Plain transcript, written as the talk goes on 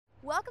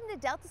Welcome to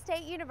Delta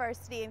State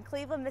University in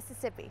Cleveland,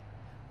 Mississippi.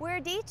 We're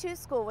a D2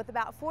 school with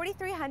about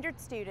 4,300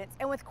 students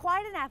and with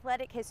quite an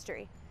athletic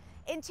history.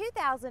 In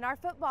 2000, our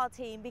football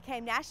team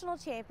became national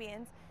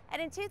champions,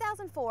 and in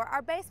 2004,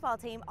 our baseball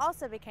team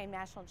also became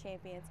national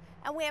champions,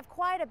 and we have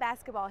quite a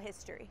basketball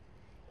history.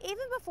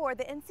 Even before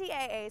the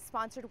NCAA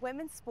sponsored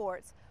women's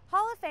sports,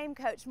 Hall of Fame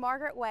coach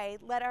Margaret Wade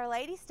led our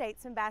Lady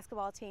Statesmen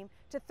basketball team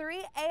to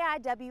 3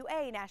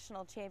 AIWA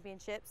national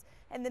championships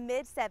in the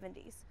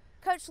mid-70s.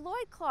 Coach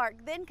Lloyd Clark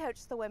then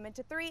coached the women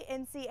to 3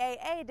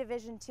 NCAA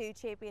Division II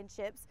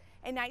championships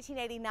in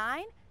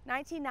 1989,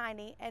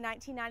 1990, and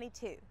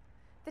 1992.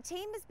 The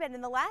team has been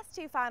in the last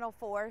 2 Final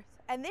Fours,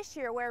 and this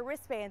year wear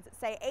wristbands that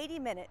say 80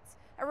 minutes,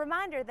 a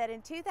reminder that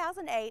in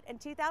 2008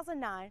 and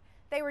 2009,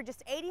 they were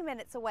just 80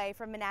 minutes away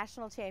from a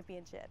national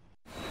championship.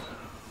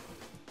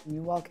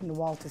 You walk into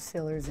Walter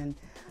Sillars and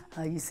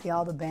you see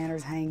all the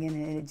banners hanging,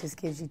 and it just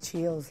gives you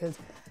chills because,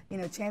 you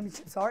know,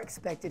 championships are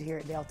expected here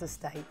at Delta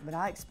State, but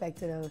I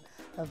expect it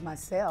of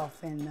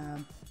myself, and,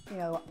 you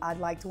know, I'd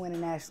like to win a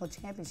national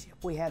championship.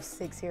 We have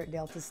 6 here at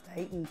Delta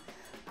State, and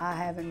I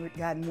haven't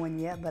gotten one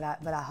yet, but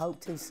I hope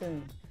to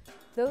soon.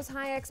 Those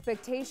high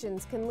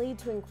expectations can lead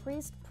to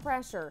increased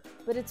pressure,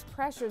 but it's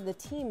pressure the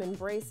team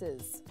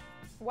embraces.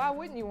 Why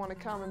wouldn't you want to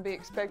come and be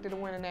expected to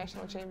win a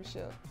national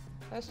championship?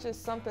 That's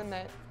just something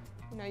that,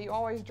 you know, you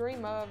always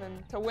dream of,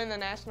 and to win the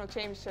national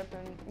championship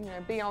and, you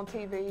know, be on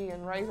TV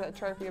and raise that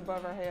trophy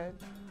above our head.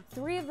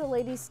 3 of the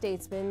Lady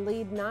Statesmen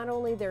lead not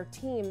only their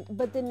team,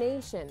 but the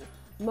nation.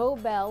 Mo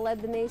Bell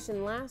led the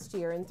nation last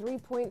year in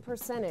three-point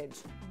percentage.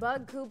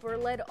 Bug Cooper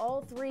led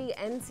all 3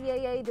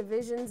 NCAA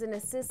divisions in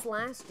assists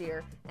last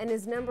year and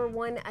is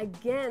 #1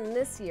 again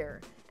this year.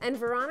 And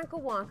Veronica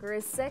Walker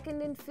is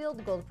 2nd in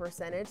field goal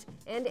percentage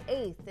and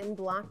 8th in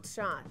blocked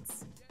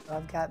shots.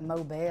 I've got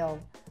Mo Bell,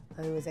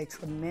 who is a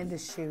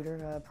tremendous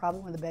shooter,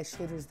 probably one of the best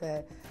shooters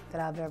that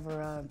I've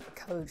ever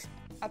coached.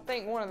 I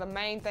think one of the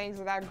main things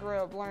that I grew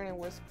up learning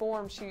was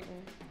form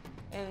shooting.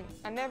 And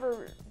I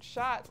never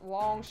shot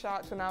long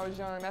shots when I was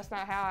young. That's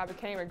not how I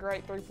became a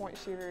great three-point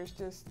shooter. It's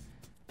just,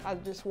 I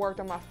just worked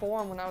on my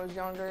form when I was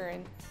younger,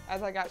 and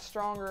as I got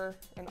stronger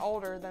and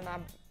older, then I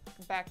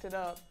backed it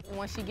up.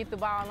 Once she get the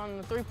ball on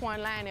the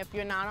three-point line, if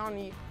you're not on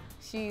it,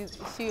 she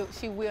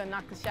will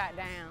knock the shot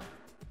down.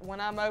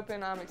 When I'm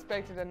open, I'm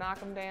expected to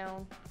knock them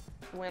down.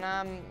 When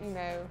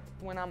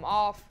I'm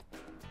off,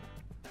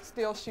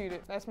 still shoot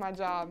it. That's my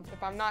job.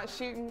 If I'm not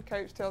shooting,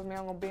 coach tells me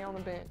I'm gonna be on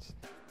the bench.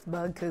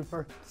 Bug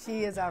Cooper.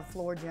 She is our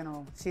floor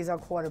general. She's our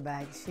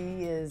quarterback.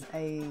 She is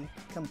a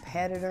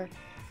competitor.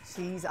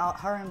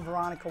 Her and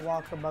Veronica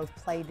Walker both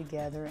played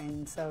together,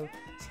 and so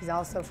she's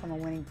also from a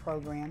winning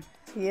program.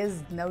 She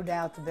is no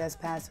doubt the best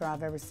passer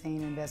I've ever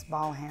seen and best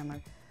ball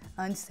handler.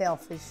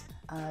 Unselfish.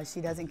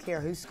 She doesn't care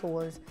who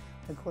scores.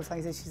 Of course, like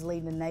I said, she's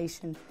leading the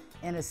nation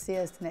in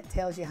assists, and it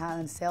tells you how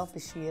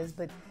unselfish she is.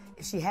 But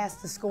if she has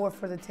to score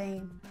for the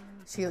team,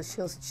 she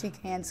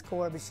can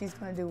score, but she's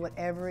going to do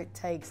whatever it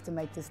takes to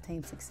make this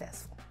team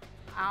successful.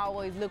 I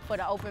always look for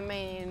the open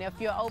man, and if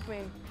you're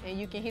open and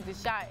you can hit the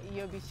shot,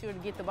 you'll be sure to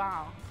get the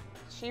ball.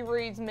 She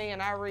reads me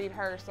and I read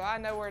her, so I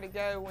know where to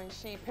go when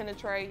she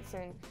penetrates,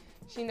 and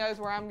she knows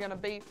where I'm going to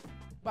be.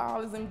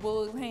 Ball is in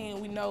Bug's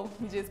hand. We know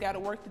we just got to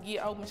work to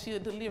get open. She'll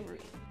deliver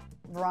it.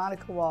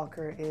 Veronica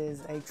Walker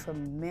is a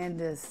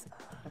tremendous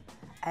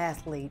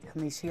athlete. I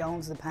mean, she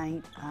owns the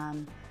paint.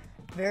 I'm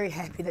very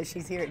happy that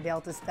she's here at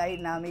Delta State,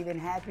 and I'm even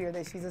happier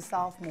that she's a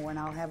sophomore, and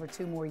I'll have her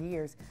 2 more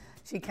years.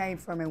 She came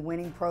from a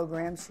winning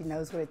program. She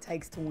knows what it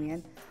takes to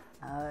win.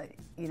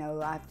 You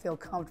know, I feel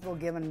comfortable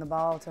giving the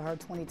ball to her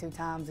 22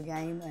 times a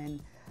game,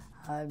 and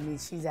I mean,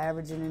 she's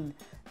averaging in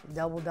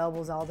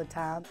double-doubles all the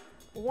time.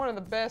 One of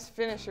the best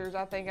finishers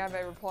I think I've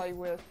ever played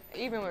with.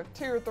 Even with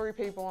 2 or 3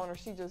 people on her,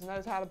 she just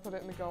knows how to put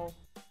it in the goal.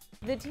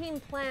 The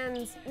team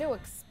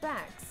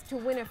expects to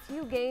win a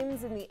few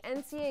games in the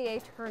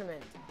NCAA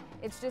tournament.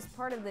 It's just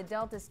part of the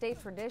Delta State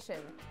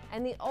tradition.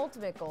 And the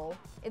ultimate goal,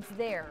 it's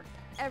there,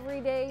 every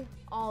day,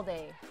 all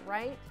day,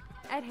 right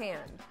at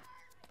hand.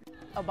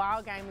 A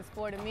ball game is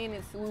 40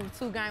 minutes. We were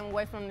 2 games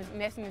away from the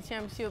national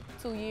championship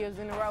 2 years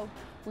in a row.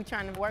 We're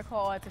trying to work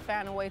hard to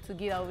find a way to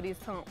get over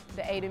this hump,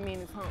 the 80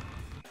 minutes hump.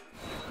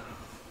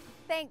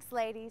 Thanks,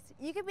 ladies.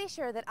 You can be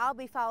sure that I'll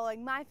be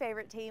following my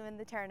favorite team in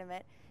the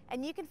tournament,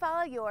 and you can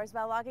follow yours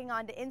by logging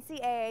on to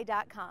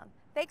ncaa.com.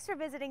 Thanks for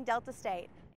visiting Delta State.